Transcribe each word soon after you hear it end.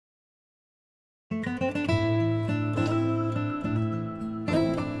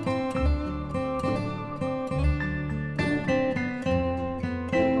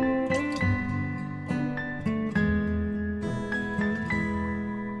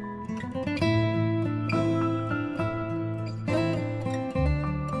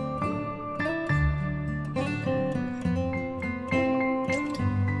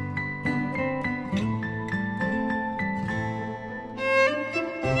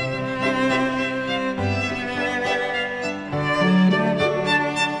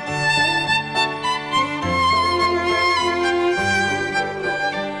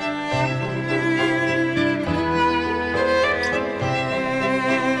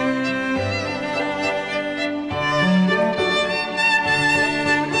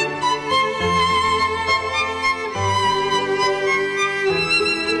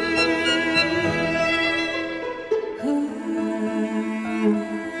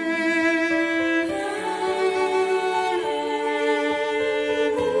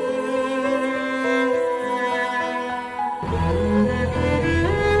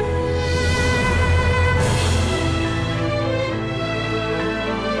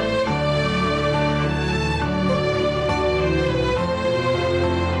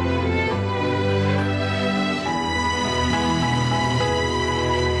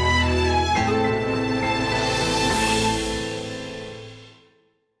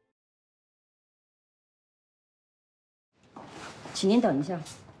请您等一下。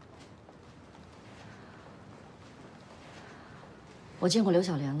我见过刘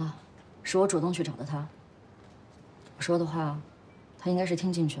小莲了，是我主动去找的她。我说的话，她应该是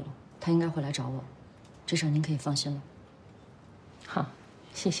听进去了，她应该会来找我，这事儿您可以放心了。好，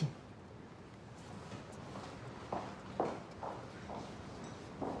谢谢。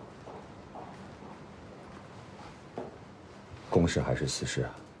公事还是私事啊？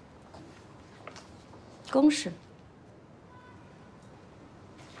公事。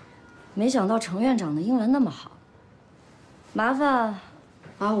没想到程院长的英文那么好，麻烦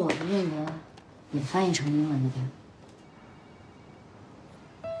把我的论文也翻译成英文的呗。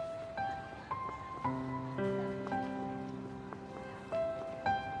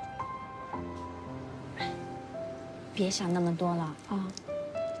别想那么多了啊！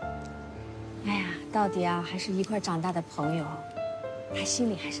哎呀，到底啊还是一块长大的朋友，他心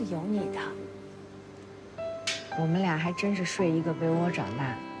里还是有你的。我们俩还真是睡一个被窝长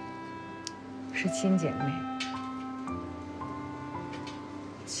大，是亲姐妹。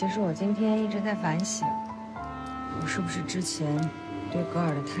其实我今天一直在反省，我是不是之前对格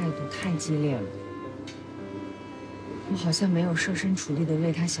尔的态度太激烈了？我好像没有设身处地的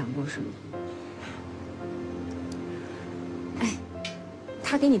为他想过什么。哎，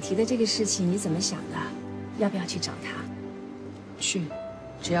他给你提的这个事情你怎么想的？要不要去找他？去，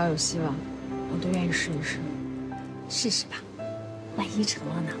只要有希望，我都愿意试一试。试试吧，万一成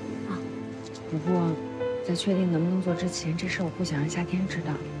了呢？啊！不过，在确定能不能做之前，这事我不想让夏天知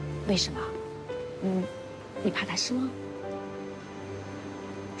道。为什么？你怕他失望？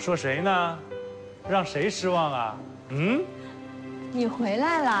说谁呢？让谁失望啊？你回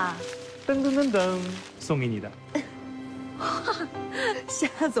来啦！噔噔噔噔，送给你的。夏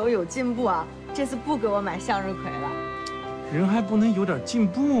总有进步啊！这次不给我买向日葵了。人还不能有点进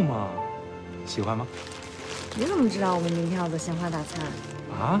步吗？喜欢吗？你怎么知道我们明天要做鲜花大餐？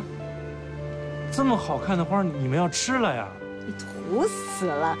啊？这么好看的花，你们要吃了呀？你土死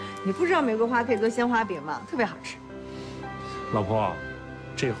了！你不知道玫瑰花可以做鲜花饼吗？特别好吃。老婆，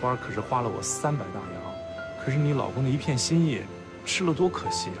这花可是花了我300大洋，可是你老公的一片心意，吃了多可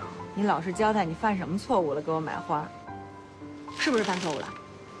惜啊！你老实交代，你犯什么错误了？给我买花，是不是犯错误了？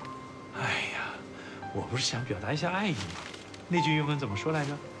哎呀，我不是想表达一下爱意吗？那句英文怎么说来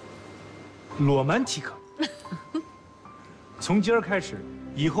着？romantic。从今儿开始，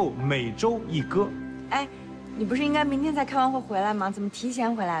以后每周一歌。哎，你不是应该明天才开完会回来吗？怎么提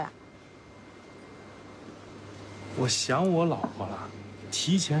前回来了？我想我老婆了，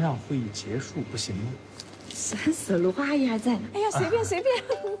提前让会议结束不行吗？烦死了，鲁花阿姨还在呢。哎呀，随便随便。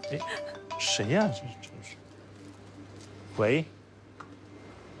哎，谁呀？这是。喂。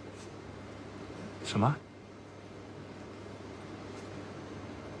什么？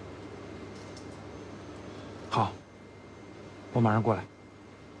好，我马上过来。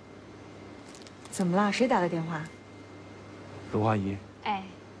怎么了？谁打的电话？卢阿姨。哎，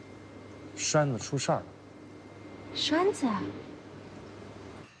栓子出事儿了。栓子。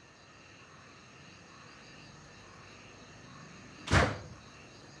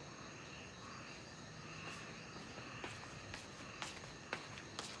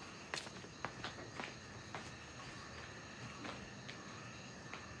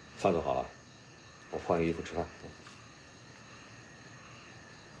饭做好了，我换个衣服吃饭。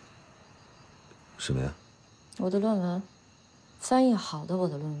什么呀？我的论文，翻译好的我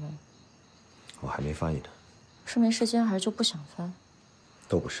的论文。我还没翻译呢。是没时间还是就不想翻？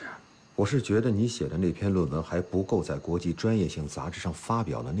都不是，我是觉得你写的那篇论文还不够在国际专业性杂志上发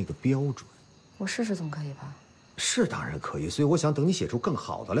表的那个标准。我试试总可以吧？是当然可以，所以我想等你写出更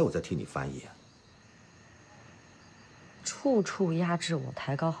好的来，我再替你翻译。处处压制我，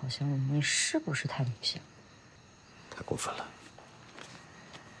抬高好像你是不是太明显？太过分了。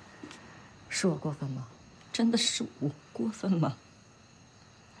是我过分吗？真的是我过分吗？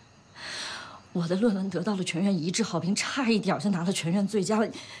我的论文得到了全院一致好评，差一点就拿了全院最佳了。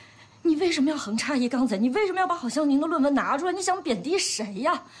你为什么要横插一杠子？你为什么要把郝香凝的论文拿出来？你想贬低谁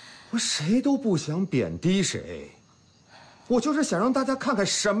呀？我谁都不想贬低谁，我就是想让大家看看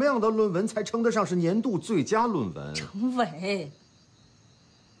什么样的论文才称得上是年度最佳论文。程伟，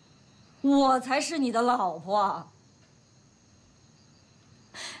我才是你的老婆。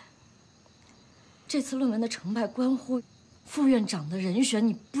这次论文的成败关乎副院长的人选，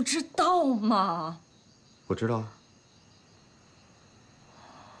你不知道吗？我知道啊。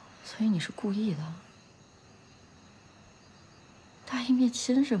所以你是故意的，大义灭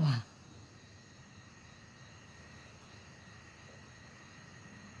亲是吧？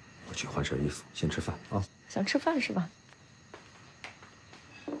我去换身衣服，先吃饭啊。想吃饭是吧？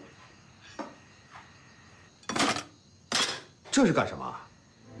这是干什么？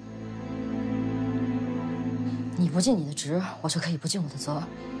你不尽你的职，我就可以不尽我的责。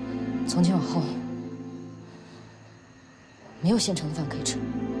从今往后，没有现成的饭可以吃。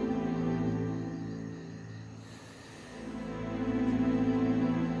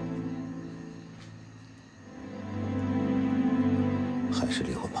还是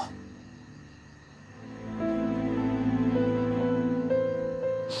离婚吧。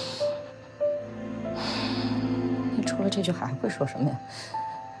你除了这句还会说什么呀？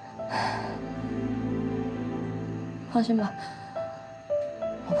放心吧，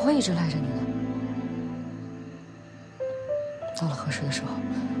我不会一直赖着你的。到了合适的时候，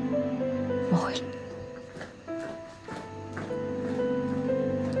我会。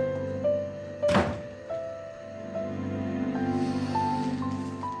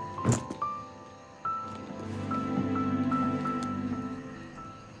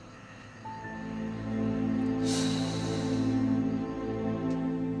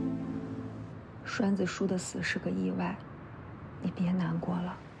栓子叔的死是个意外，你别难过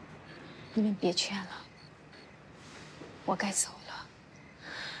了。你们别劝了，我该走了，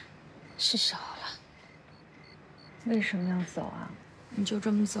是时候了。为什么要走啊？你就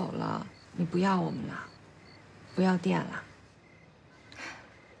这么走了，你不要我们了，不要店了。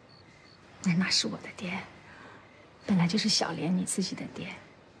那是我的店，本来就是小莲你自己的店。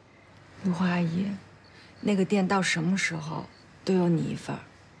如花阿姨，那个店到什么时候都有你一份儿。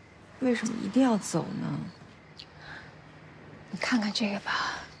为什么一定要走呢？你看看这个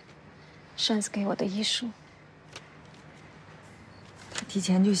吧，栓子给我的遗书。他提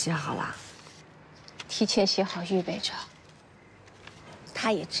前就写好了。提前写好，预备着。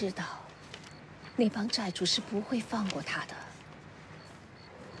他也知道，那帮债主是不会放过他的。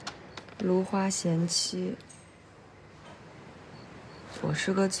芦花贤妻，我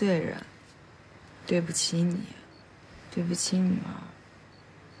是个罪人，对不起你，对不起女儿。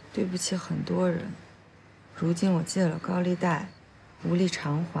对不起很多人，如今我借了高利贷，无力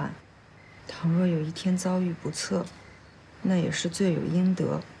偿还。倘若有一天遭遇不测，那也是罪有应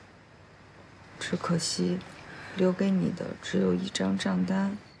得。只可惜，留给你的只有一张账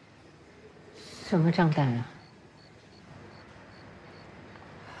单。什么账单啊？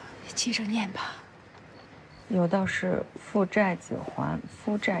接着念吧。有道是父债子还，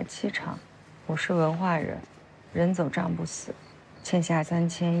夫债妻偿。我是文化人，人走账不死。欠下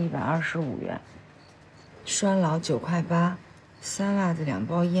3125元，栓老9块8，3袜子2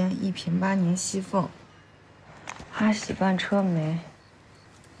包烟，1瓶8年西凤，哈喜半车煤。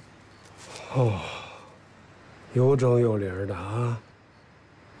哦，有整有零的啊，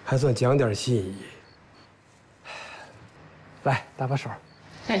还算讲点信义。来，搭把手。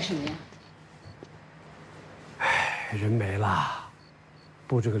干什么呀？哎，人没了，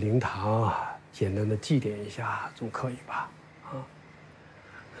布置个灵堂，简单的祭奠一下，总可以吧？啊，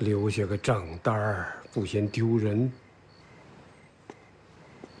留下个账单儿，不嫌丢人。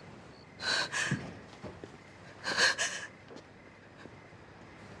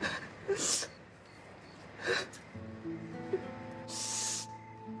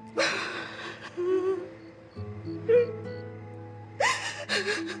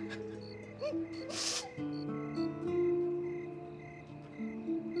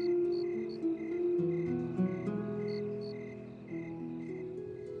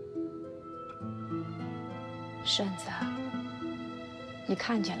栓子，你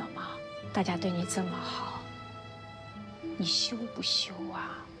看见了吗？大家对你这么好，你羞不羞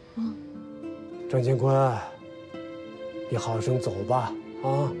啊？嗯。张乾坤，你好生走吧，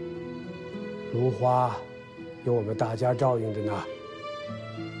啊！芦花，有我们大家照应着呢。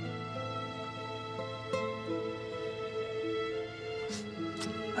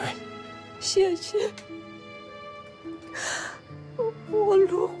哎，谢谢。我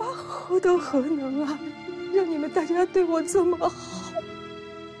芦花何德何能啊？让你们大家对我这么好，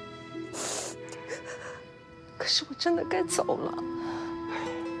可是我真的该走了。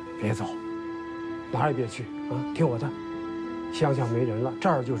别走，哪儿也别去啊！听我的，乡下没人了，这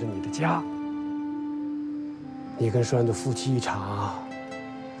儿就是你的家。你跟栓子夫妻一场，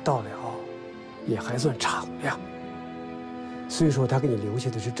到了也还算敞亮。虽说他给你留下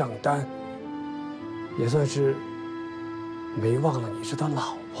的是账单，也算是没忘了你是他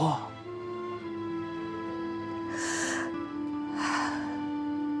老婆。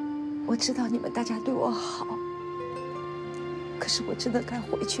我知道你们大家对我好，可是我真的该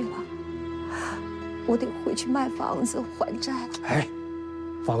回去了。我得回去卖房子还债。哎，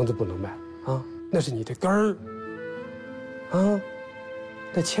房子不能卖啊，那是你的根儿啊。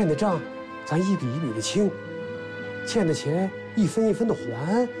那欠的账，咱一笔一笔的清，欠的钱一分一分的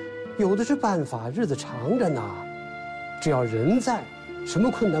还，有的是办法，日子长着呢。只要人在，什么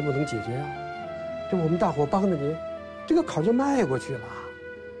困难不能解决啊？这我们大伙帮着你，这个坎就迈过去了。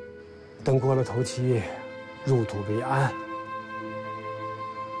等过了头七，入土为安，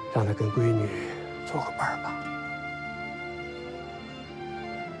让他跟闺女做个伴儿吧。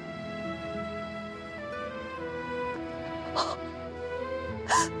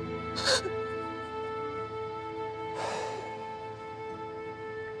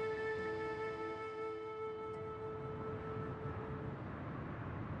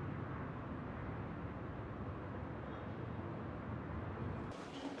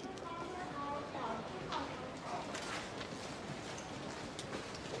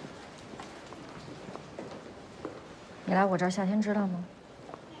你来我这儿，夏天知道吗？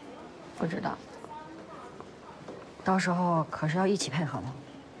不知道。到时候可是要一起配合的。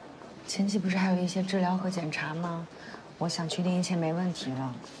前期不是还有一些治疗和检查吗？我想确定一切没问题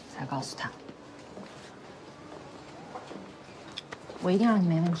了，才告诉他。我一定让你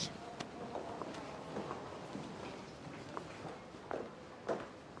没问题。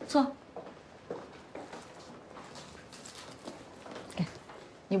坐。给，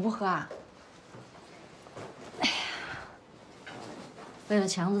你不喝啊？为了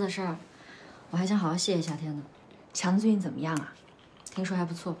强子的事儿，我还想好好谢谢夏天呢。强子最近怎么样啊？听说还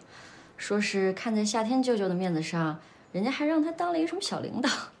不错，说是看在夏天舅舅的面子上，人家还让他当了一个什么小领导。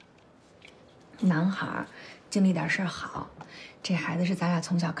男孩经历点事儿好，这孩子是咱俩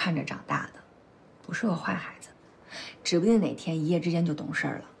从小看着长大的，不是个坏孩子，指不定哪天一夜之间就懂事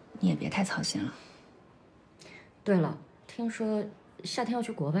了。你也别太操心了。对了，听说夏天要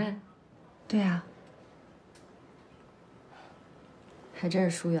去国外。对啊。还真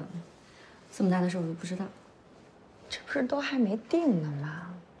是疏远了，这么大的事我都不知道。这不是都还没定呢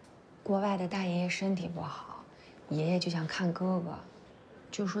吗？国外的大爷爷身体不好，爷爷就想看哥哥，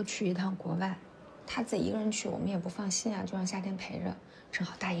就说去一趟国外。他自己一个人去，我们也不放心啊，就让夏天陪着。正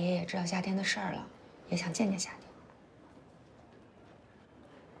好大爷爷也知道夏天的事儿了，也想见见夏天。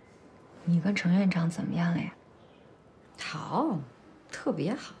你跟程院长怎么样了呀？好，特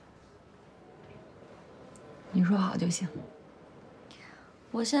别好。你说好就行。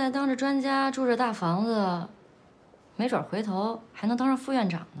我现在当着专家，住着大房子，没准回头还能当上副院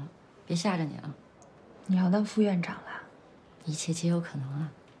长呢。别吓着你啊！你要当副院长了？一切皆有可能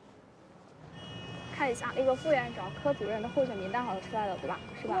啊！看一下那个副院长、科主任的候选名单好像出来了，对吧？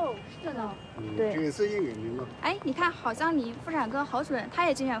是吧？哦，是的。对。这是应名了。哎，你看，好像你妇产科郝主任他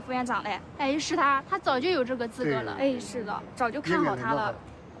也竞选副院长嘞。哎，是他，他早就有这个资格了。哎，是的，早就看好他了。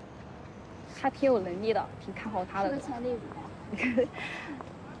他挺有能力的，挺看好他的。是个潜力股。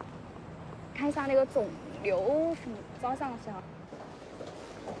看一下那个肿瘤什么方向是啊。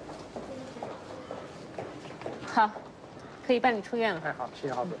好，可以办理出院了。太好，谢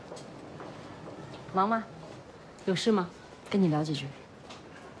谢郝主任。忙吗？有事吗？跟你聊几句。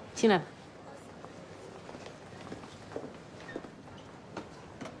进来吧。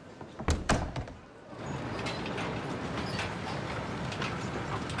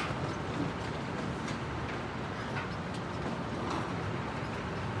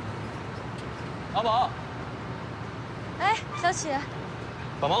阿宝，哎，小曲，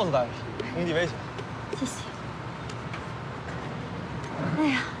把帽子戴上，工地危险。谢谢。哎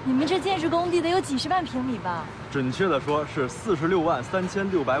呀，你们这建设工地得有几十万平米吧？准确的说是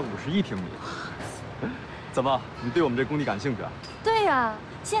463651平米。怎么，你对我们这工地感兴趣啊？对呀，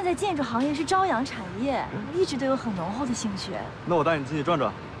现在建筑行业是朝阳产业，我一直都有很浓厚的兴趣。那我带你进去转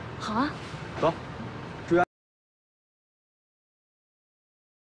转。好啊。走。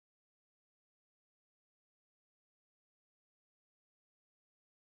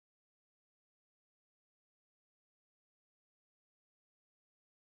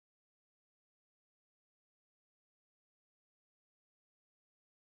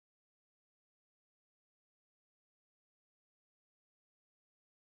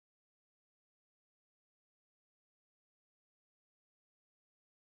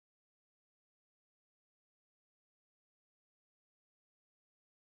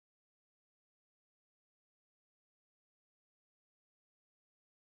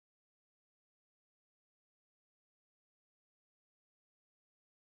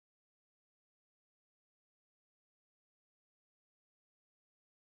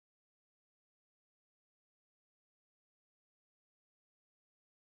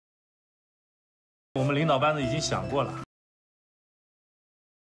我们领导班子已经想过了。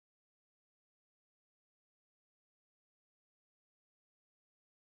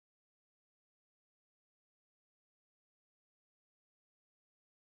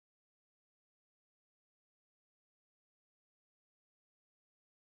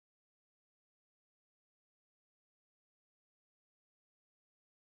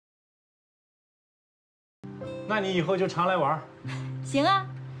那你以后就常来玩。行啊，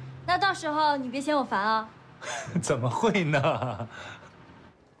那到时候你别嫌我烦啊。怎么会呢？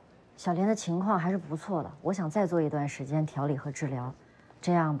小莲的情况还是不错的，我想再做一段时间调理和治疗，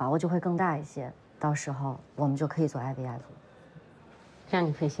这样把握就会更大一些。到时候我们就可以做 IVF 了。让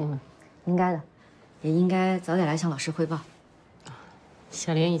你费心了。应该的，也应该早点来向老师汇报。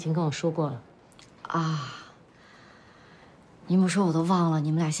小莲已经跟我说过了。啊，您不说我都忘了，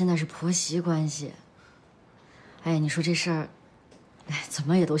你们俩现在是婆媳关系。哎，你说这事儿，哎，怎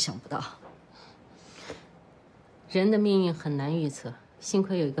么也都想不到。人的命运很难预测，幸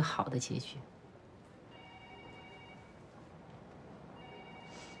亏有一个好的结局。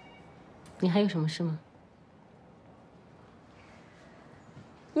你还有什么事吗？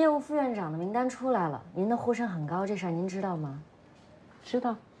业务副院长的名单出来了，您的呼声很高，这事儿您知道吗？知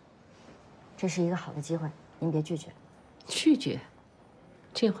道。这是一个好的机会，您别拒绝。拒绝？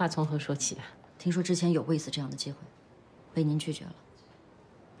这话从何说起啊？听说之前有过一次这样的机会，被您拒绝了。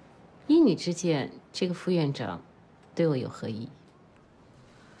依你之见，这个副院长对我有何意义？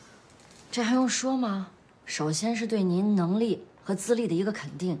这还用说吗？首先是对您能力和资历的一个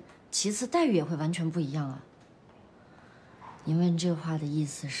肯定，其次待遇也会完全不一样啊。您问这话的意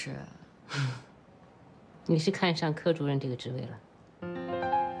思是？你是看上科主任这个职位了？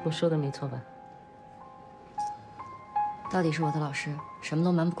我说的没错吧？到底是我的老师，什么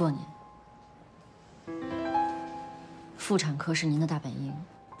都瞒不过您。妇产科是您的大本营，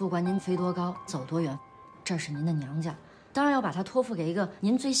不管您飞多高，走多远，这是您的娘家，当然要把它托付给一个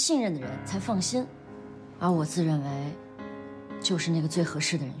您最信任的人才放心。而我自认为，就是那个最合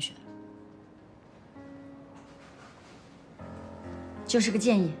适的人选。就是个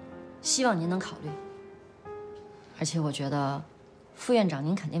建议，希望您能考虑。而且我觉得，副院长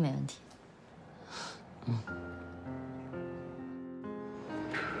您肯定没问题。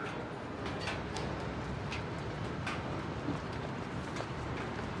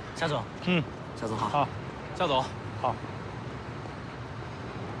夏总，夏总好。好，夏总好。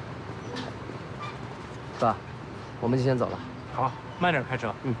爸，我们就先走了。好，慢点开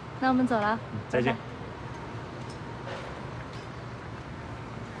车。那我们走了。再见。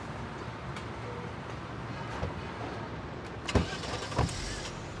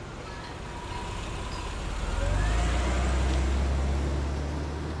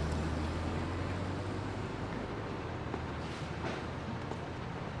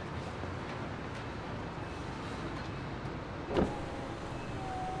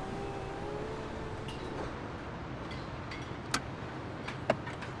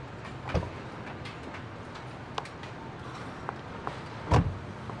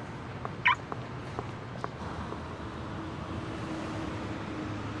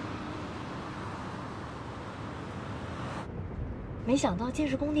没想到建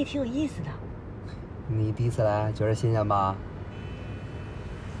设工地挺有意思的。你第一次来，觉得新鲜吧？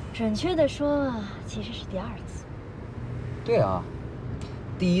准确的说，其实是第2次。对啊，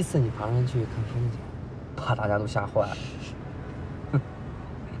第一次你爬上去看风景，把大家都吓坏了。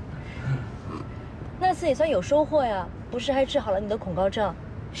那次也算有收获呀，不是还治好了你的恐高症？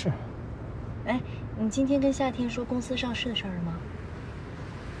是。哎，你今天跟夏天说公司上市的事儿了吗？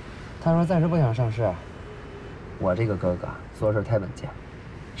他说暂时不想上市。我这个哥哥做事太稳健，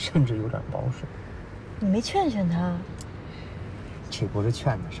甚至有点保守。你没劝劝他？这不是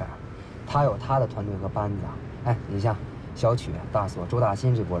劝的事儿，他有他的团队和班子。哎，你像小曲、大锁、周大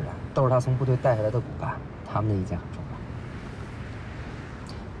新这波人，都是他从部队带下来的骨干，他们的意见很重要。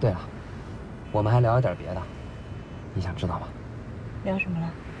对了，我们还聊一点别的，你想知道吗？聊什么了？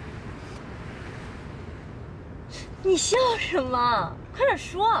你笑什么？快点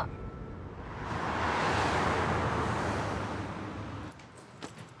说！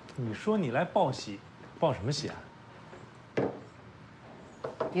你说你来报喜，报什么喜啊？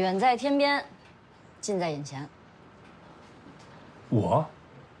远在天边，近在眼前。我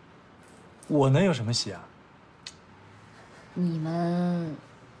能有什么喜啊？你们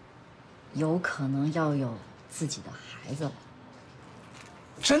有可能要有自己的孩子了。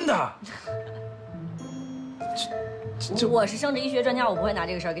真的？我是生殖医学专家，我不会拿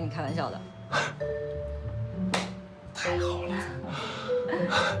这个事儿跟你开玩笑的。太好了。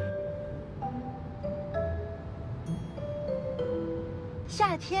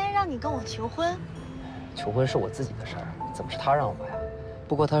夏天让你跟我求婚？求婚是我自己的事儿，怎么是他让我呀？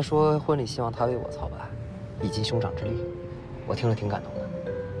不过他说婚礼希望他为我操办，以尽兄长之力，我听了挺感动的。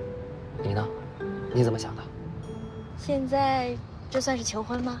你呢？你怎么想的？现在这算是求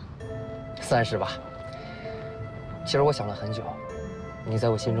婚吗？算是吧。其实我想了很久，你在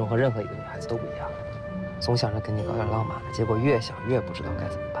我心中和任何一个女孩子都不一样，总想着跟你搞点浪漫的，结果越想越不知道该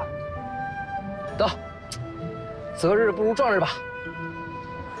怎么办。得，择日不如撞日吧。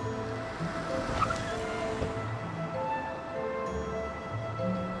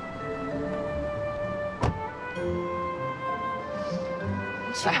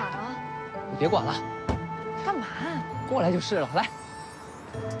你去哪儿啊？你别管了，干嘛？过来就是了。来，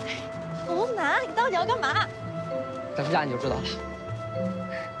红楠，你到底要干嘛？等回家你就知道了。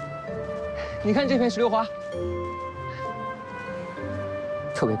你看这片石榴花，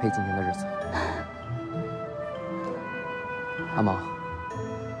特别配今天的日子。阿毛，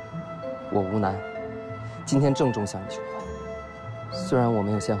我吴楠，今天郑重向你求婚。虽然我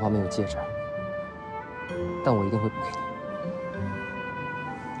没有鲜花，没有戒指，但我一定会补给你。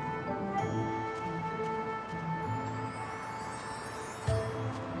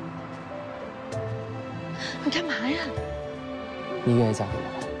你干嘛呀？你愿意嫁给我吗？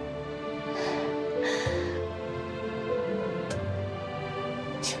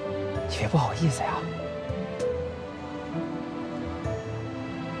你别不好意思呀。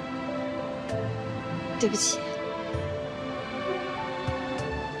对不起，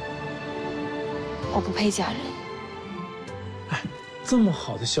我不配嫁人。哎，这么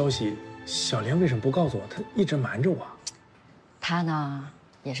好的消息，小莲为什么不告诉我？她一直瞒着我。他呢，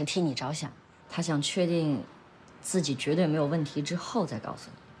也是替你着想，他想确定自己绝对没有问题之后再告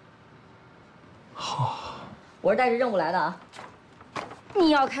诉你。好，我是带着任务来的啊，你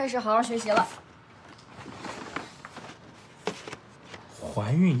要开始好好学习了。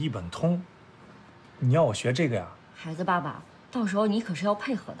怀孕一本通，你要我学这个呀？孩子爸爸，到时候你可是要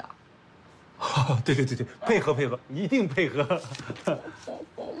配合的。哦，对，配合，一定配合。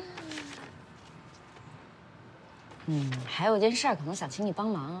还有一件事儿，可能想请你帮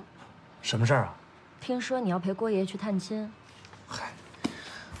忙。什么事儿啊？听说你要陪郭爷爷去探亲。嗨，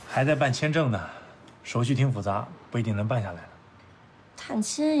还在办签证呢，手续挺复杂，不一定能办下来。探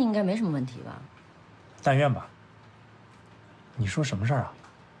亲应该没什么问题吧？但愿吧。你说什么事儿啊？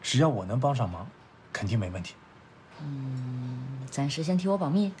只要我能帮上忙，肯定没问题。暂时先替我保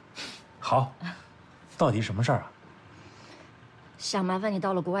密。好，到底什么事儿啊？想麻烦你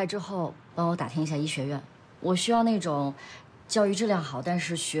到了国外之后，帮我打听一下医学院，我需要那种教育质量好，但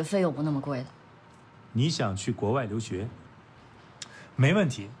是学费又不那么贵的。你想去国外留学？没问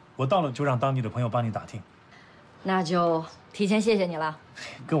题，我到了就让当地的朋友帮你打听。那就提前谢谢你了。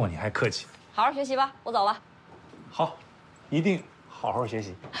跟我你还客气。好好学习吧，我走了。好，一定好好学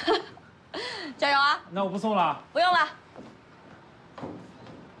习。加油啊！那我不送了。不用了。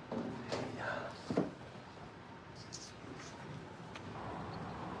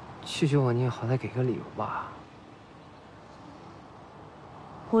去救我，你也好歹给个理由吧。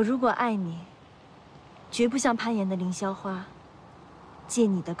我如果爱你，绝不像攀岩的凌霄花，借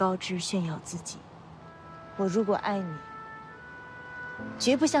你的高枝炫耀自己；我如果爱你，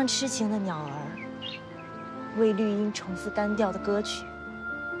绝不像痴情的鸟儿，为绿荫重复单调的歌曲。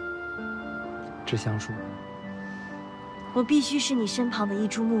致橡树，我必须是你身旁的一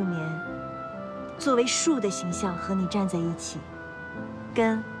株木棉，作为树的形象和你站在一起，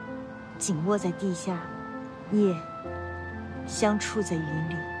根紧握在地下，叶相触在云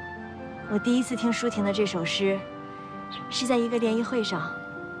里。我第一次听舒婷的这首诗，是在一个联谊会上，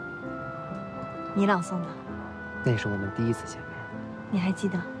你朗诵的。那是我们第一次见面，你还记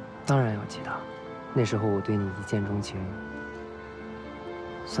得？当然要记得。那时候我对你一见钟情，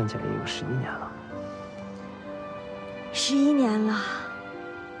算起来也有11年了。11年了，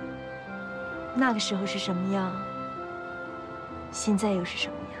那个时候是什么样，现在又是什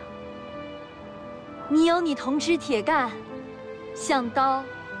么样？你有你铜枝铁干，像刀，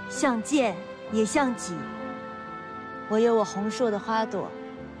像剑，也像戟。我有我红硕的花朵，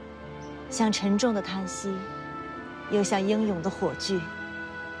像沉重的叹息，又像英勇的火炬。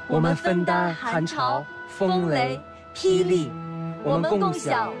我们分担寒潮、风雷、霹雳，我们共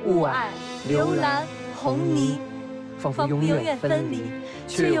享雾霭、流岚、红泥，仿佛永远分离，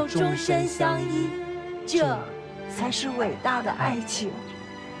却又终身相依。这才是伟大的爱情。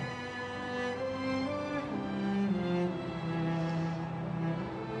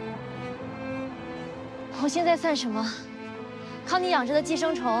我现在算什么？靠你养着的寄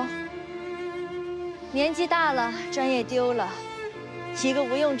生虫。年纪大了，专业丢了，一个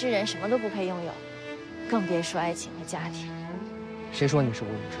无用之人，什么都不配拥有，更别说爱情和家庭。谁说你是无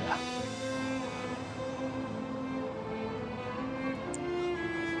用之人？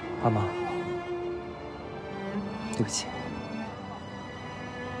阿妈，对不起，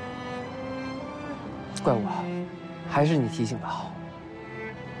怪我，还是你提醒的好。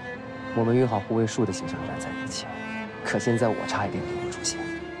我们约好互为树的形象站在一起，可现在我差一点没有出现。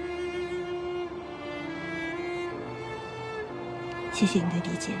谢谢你的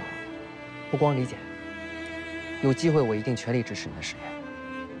理解。不光理解，有机会我一定全力支持你的事业。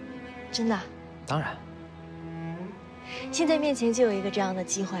真的？当然。现在面前就有一个这样的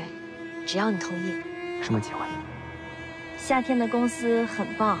机会，只要你同意。什么机会？夏天的公司很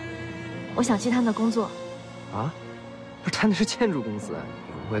棒，我想去他那工作。啊？不是，他那是建筑公司，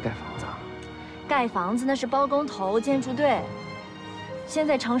你会不会盖房子啊？盖房子那是包工头、建筑队。现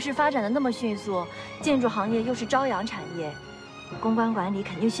在城市发展的那么迅速，建筑行业又是朝阳产业，公关管理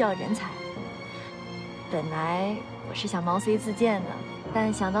肯定需要人才。本来我是想毛遂自荐的，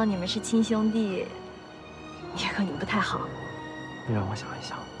但想到你们是亲兄弟，也可能不太好。你让我想一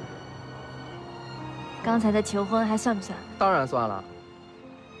想。刚才的求婚还算不算？当然算了。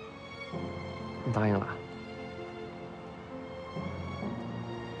你答应了？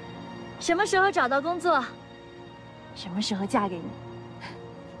什么时候找到工作，什么时候嫁给你。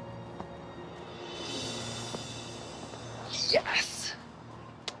Yes。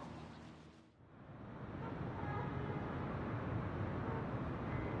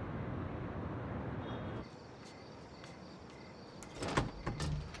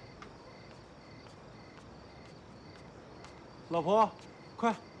老婆，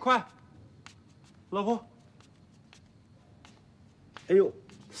快！老婆，哎呦，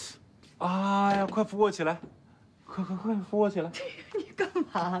哎呀，快扶我起来！快扶我起来！你干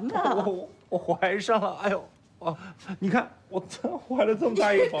嘛呢？我怀上了！哎呦，哦，你看我怀了这么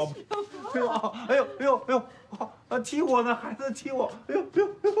大一个宝宝！哎呦，啊，踢我呢，孩子踢我！哎呦！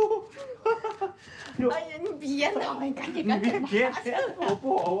哎呀，你别闹，你赶紧！别，我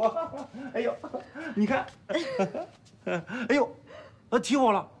不好啊！哎呦，你看，哎呦，踢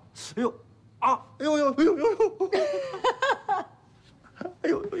我了！哎呦，啊，哎呦！哎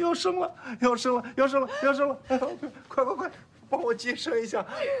呦，要生了！哎呦，快，帮我接生一下！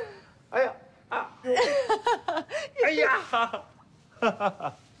哎呀，哎呀，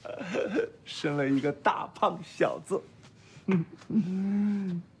生了一个大胖小子。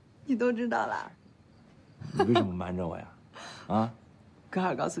你都知道了？你为什么瞒着我呀？啊？格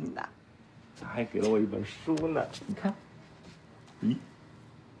尔告诉你的。他还给了我一本书呢，你看。咦？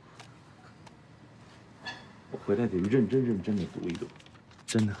我回来得认真的读一读，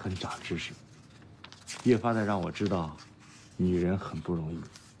真的很长知识，越发的让我知道，女人很不容易，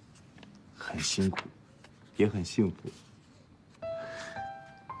很辛苦，也很幸福，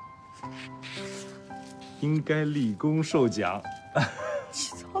应该立功受奖。你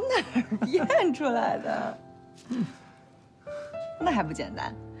从哪儿变出来的？那还不简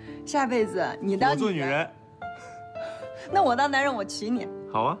单，下辈子你当我做女人，那我当男人，我娶你。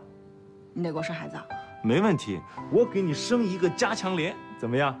好啊，你得给我生孩子。没问题，我给你生一个加强连，怎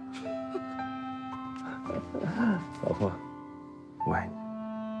么样？老婆，我爱你。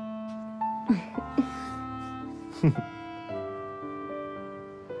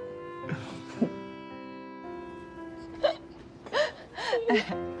哎，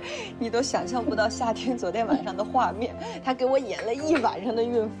你都想象不到夏天昨天晚上的画面，他给我演了一晚上的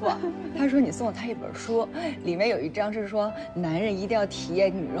孕妇。他说你送了他一本书，里面有一章是说男人一定要体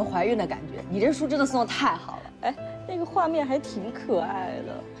验女人怀孕的感觉。你这书真的送的太好了，哎，那个画面还挺可爱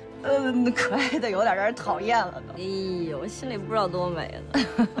的，可爱的有点让人讨厌了都。哎呦，我心里不知道多美呢。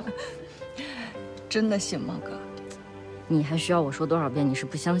真的行吗，哥？你还需要我说多少遍？你是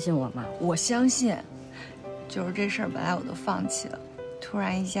不相信我吗？我相信，就是这事儿本来我都放弃了。突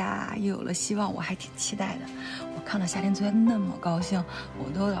然一下又有了希望，我还挺期待的。我看到夏天昨天那么高兴，我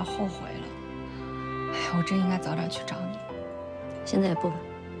都有点后悔了。哎呀，我真应该早点去找你。现在也不晚。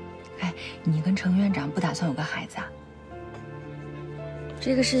哎，你跟程院长不打算有个孩子啊？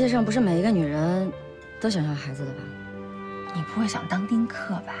这个世界上不是每一个女人都想要孩子的吧？你不会想当丁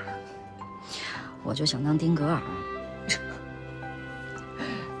克吧？我就想当丁格尔。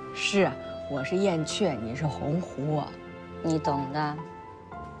是，我是燕雀，你是鸿鹄，你懂的。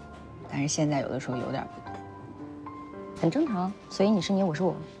但是现在有的时候有点不懂，很正常。所以你是你，我是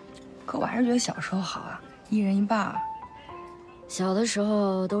我。可我还是觉得小时候好啊，一人一半。小的时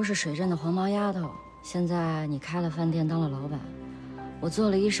候都是水镇的黄毛丫头，现在你开了饭店当了老板，我做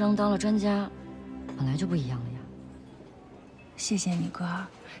了医生当了专家，本来就不一样了呀。谢谢你哥，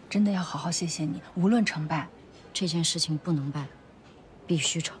真的要好好谢谢你，无论成败，这件事情不能败，必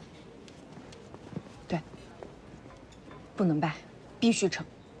须成。对，不能败，必须成。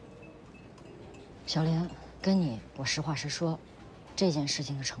小莲，跟你我实话实说，这件事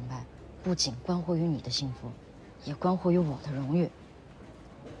情的成败，不仅关乎于你的幸福，也关乎于我的荣誉。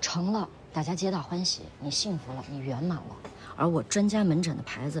成了，大家皆大欢喜，你幸福了，你圆满了，而我专家门诊的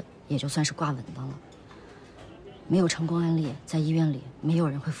牌子也就算是挂稳当了。没有成功案例，在医院里没有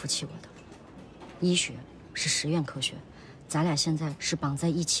人会服气我的。医学是实验科学，咱俩现在是绑在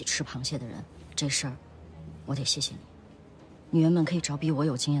一起吃螃蟹的人，这事儿我得谢谢你。你原本可以找比我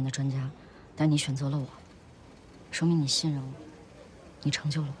有经验的专家，但你选择了我，说明你信任我，你成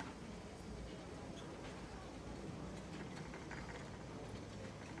就了我。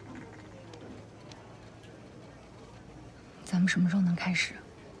咱们什么时候能开始？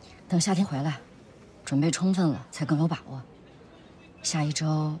等夏天回来，准备充分了才更有把握。下一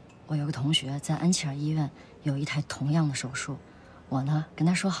周我有个同学在安琪儿医院有一台同样的手术，我呢跟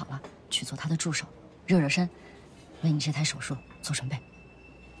他说好了去做他的助手，热热身，为你这台手术做准备。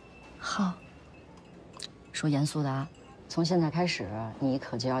好。说严肃的啊，从现在开始你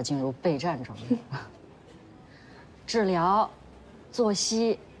可就要进入备战状态。治疗、作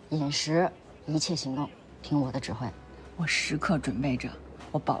息、饮食，一切行动听我的指挥。我时刻准备着，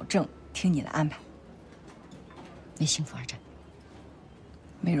我保证听你的安排。为幸福而战，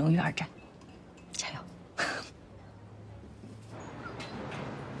为荣誉而战，加油！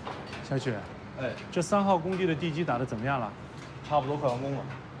小雪，这3号工地的地基打得怎么样了？差不多快完工了。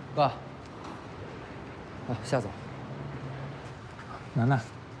哥，夏总，楠楠，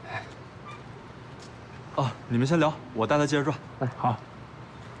啊，你们先聊，我带他接着转。好。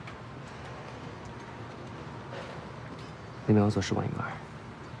那边要做试管婴儿，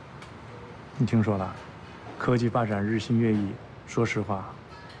你听说了？科技发展日新月异，说实话，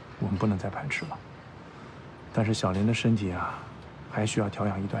我们不能再排斥了。但是小林的身体啊，还需要调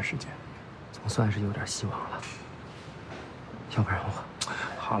养一段时间。总算是有点希望了。要不然我……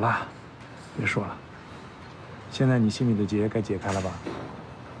好了，别说了。现在你心里的结该解开了吧？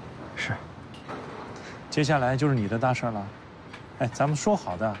是。接下来就是你的大事了。哎，咱们说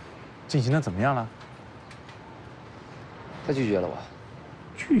好的，进行的怎么样了？他拒绝了我。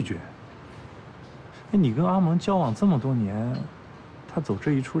拒绝？哎，你跟阿蒙交往这么多年，他走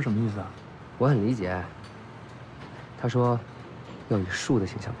这一出什么意思啊？我很理解。他说，要以树的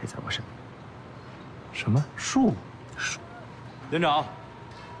形象陪在我身边。什么树？树。连长。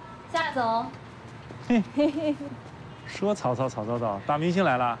夏总。嘿嘿嘿。说曹操曹操到，大明星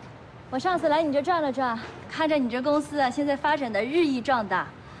来了。我上次来你这转了转，看着你这公司啊，现在发展的日益壮大，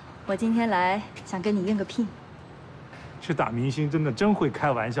我今天来想跟你应个聘。这大明星真会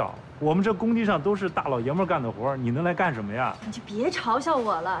开玩笑。我们这工地上都是大老爷们干的活，你能来干什么呀？你就别嘲笑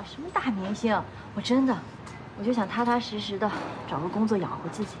我了，什么大明星，我真的，我就想踏踏实实的找个工作养活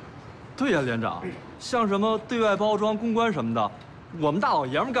自己。对呀，连长，像什么对外包装、公关什么的，我们大老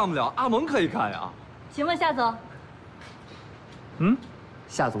爷们干不了，阿蒙可以干呀。行吗，夏总？嗯，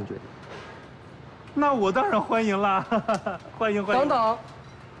夏总决定。那我当然欢迎啦，欢迎欢迎。等等，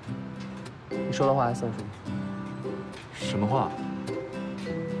你说的话还算数吗？什么话？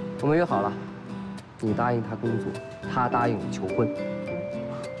我们约好了，你答应他工作，他答应我求婚。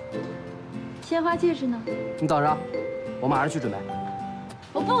鲜花戒指呢？你等着，我马上去准备。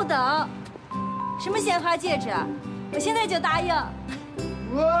我不等，什么鲜花戒指？我现在就答应。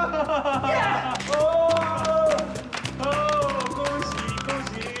哇！恭喜恭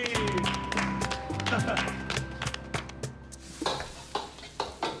喜！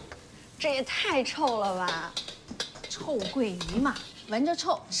这也太臭了吧！臭鳜鱼嘛，闻着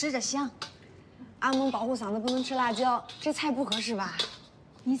臭，吃着香。阿蒙保护嗓子不能吃辣椒，这菜不合适吧？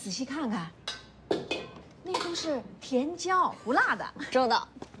你仔细看看，那都是甜椒，不辣的。周到。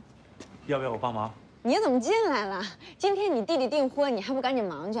要不要我帮忙？你怎么进来了？今天你弟弟订婚，你还不赶紧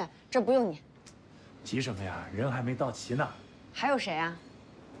忙去？这不用你。急什么呀？人还没到齐呢。还有谁啊？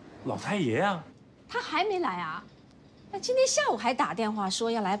老太爷呀。他还没来啊？那今天下午还打电话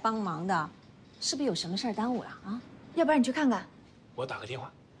说要来帮忙的，是不是有什么事儿耽误了啊？要不然你去看看。我打个电话。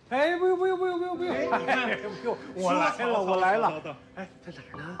哎，不用，不用，我来了。哎，在哪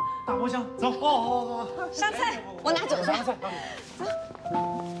儿呢？大包厢，走。好。上菜，我拿酒去。走。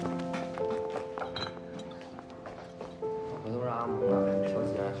我都让阿蒙啊挑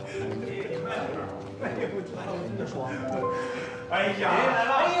几件好看的衣服。你说。哎呀，爷爷来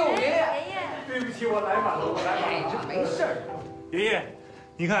了！哎呦，爷爷，对不起，我来晚了，这没事儿。爷爷，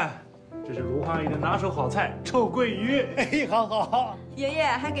你看。这是卢阿姨的拿手好菜臭鳜鱼，哎，好。爷爷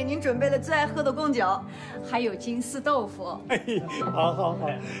还给您准备了最爱喝的贡酒，还有金丝豆腐。哎，好。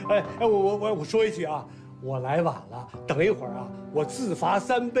哎，我说一句啊，我来晚了，等一会儿啊，我自罚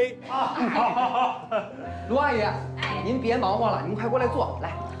3杯啊。好。卢阿姨，您别忙活了，您快过来坐，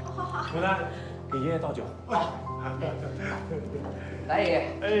来。好。刘丹，给爷爷倒酒。好。来，爷爷。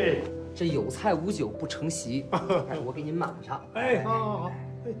哎，这有菜无酒不成席，我给您满上。哎，好。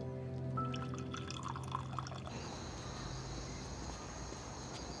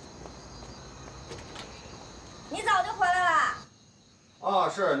你早就回来啦？啊，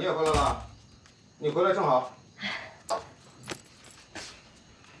是，你也回来了，你回来正好。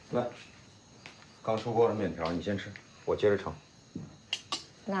来，刚出锅的面条，你先吃，我接着盛。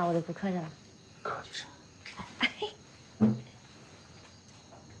那我就不客气了。客气什么？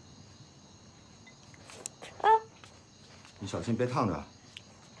你小心别烫着。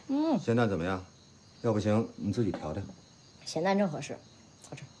咸蛋怎么样？要不行你自己调调。咸蛋正合适，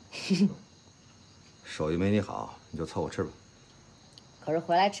好吃。手艺没你好，你就凑合吃吧。可是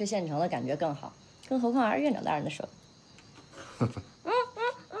回来吃现成的感觉更好，更何况还是院长大人的手艺。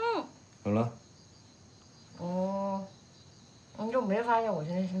怎么了？你就没发现我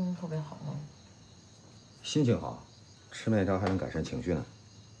现在心情特别好吗？心情好，吃面条还能改善情绪呢。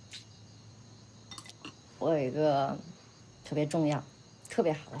我有一个特别重要、特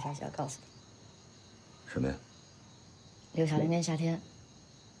别好的消息要告诉你。什么呀？刘晓玲跟夏天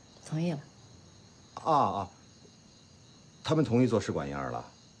同意了。他们同意做试管婴儿了。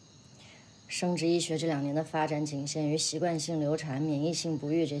生殖医学这2年的发展仅限于习惯性流产、免疫性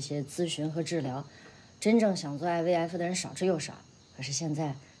不育这些咨询和治疗，真正想做 IVF 的人少之又少。可是现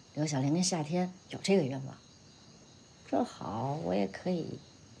在，刘晓玲跟夏天有这个愿望，正好我也可以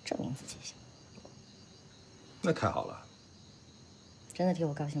证明自己一下。那太好了。真的替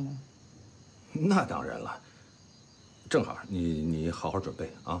我高兴吗？那当然了。正好，你好好准备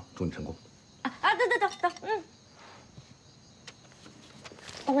啊，祝你成功。等，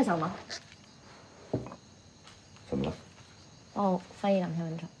帮个小忙。怎么了？帮我翻译2篇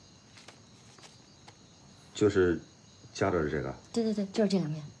文章。就是夹着的这个。对，就是这2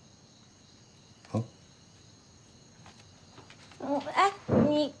篇。好。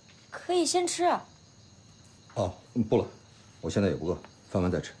你可以先吃。哦，不了，我现在也不饿，饭完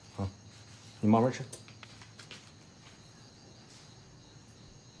再吃啊。你慢慢吃。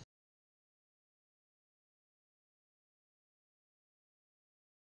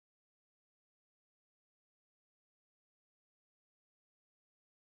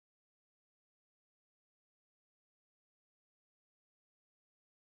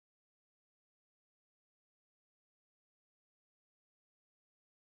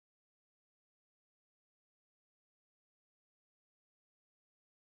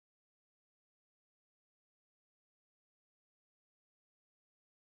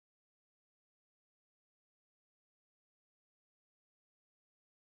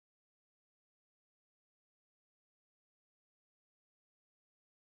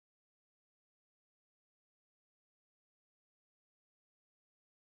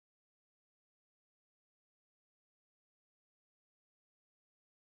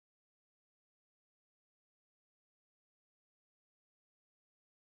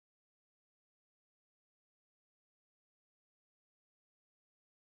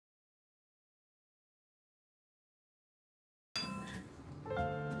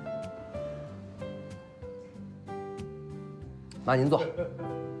妈，您坐。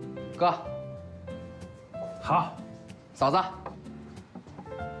哥，好，嫂子，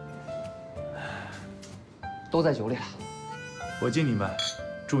都在酒里了。我敬你们，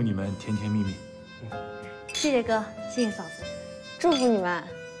祝你们甜甜蜜蜜。谢谢哥，谢谢嫂子，祝福你们。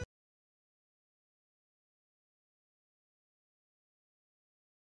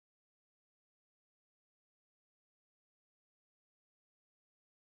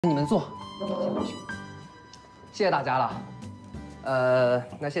你们坐，谢谢大家了。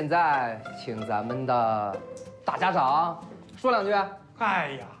那现在请咱们的大家长说2句。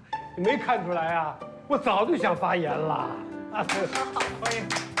哎呀，你没看出来啊？我早就想发言了。啊，欢迎。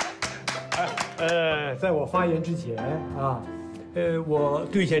在我发言之前啊，我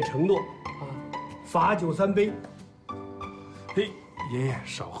兑现承诺啊，罚酒3杯。嘿，爷爷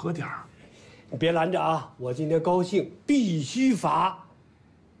少喝点儿。你别拦着啊！我今天高兴，必须罚。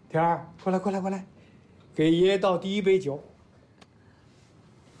天儿，过来，给爷爷倒第1杯酒。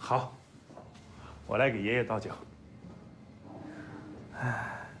好，我来给爷爷倒酒。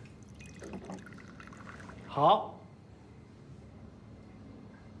好。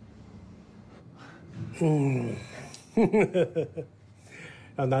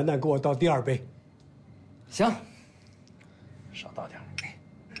让楠楠给我倒第2杯。行，少倒点儿。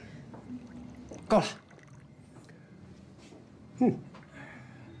够了。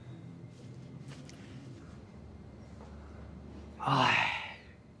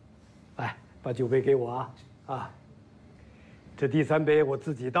来，把酒杯给我啊！啊，这第3杯我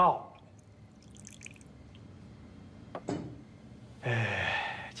自己倒。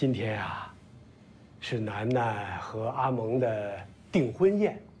今天啊，是楠楠和阿蒙的订婚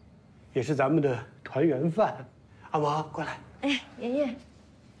宴，也是咱们的团圆饭。阿蒙，过来。哎，爷爷。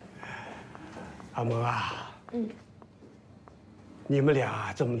阿蒙啊，你们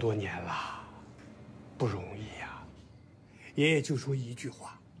俩这么多年了，不容易呀。爷爷就说一句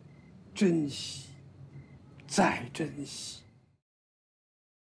话：珍惜。再珍惜。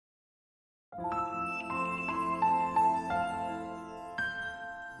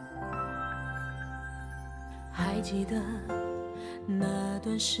还记得那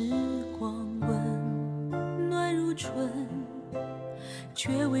段时光，温暖如春，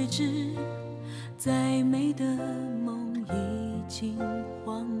却未知再美的梦已经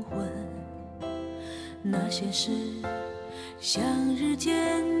黄昏。那些事像日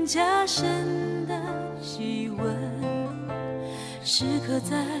渐加深的细纹，时刻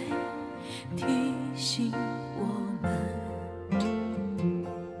在提醒我们，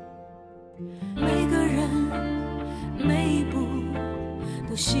每个人每一步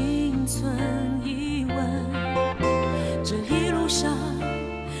都心存疑问，这一路上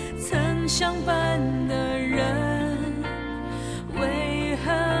曾相伴的人为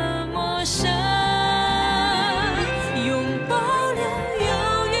何陌生？拥抱了有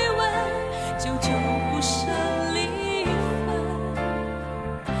余温，久久不生离分，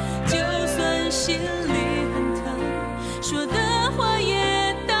就算心里很疼，说的话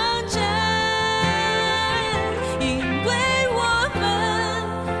也当真，因为我们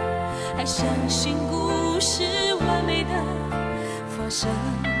还相信故事完美的发生，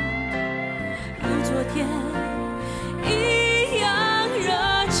如昨天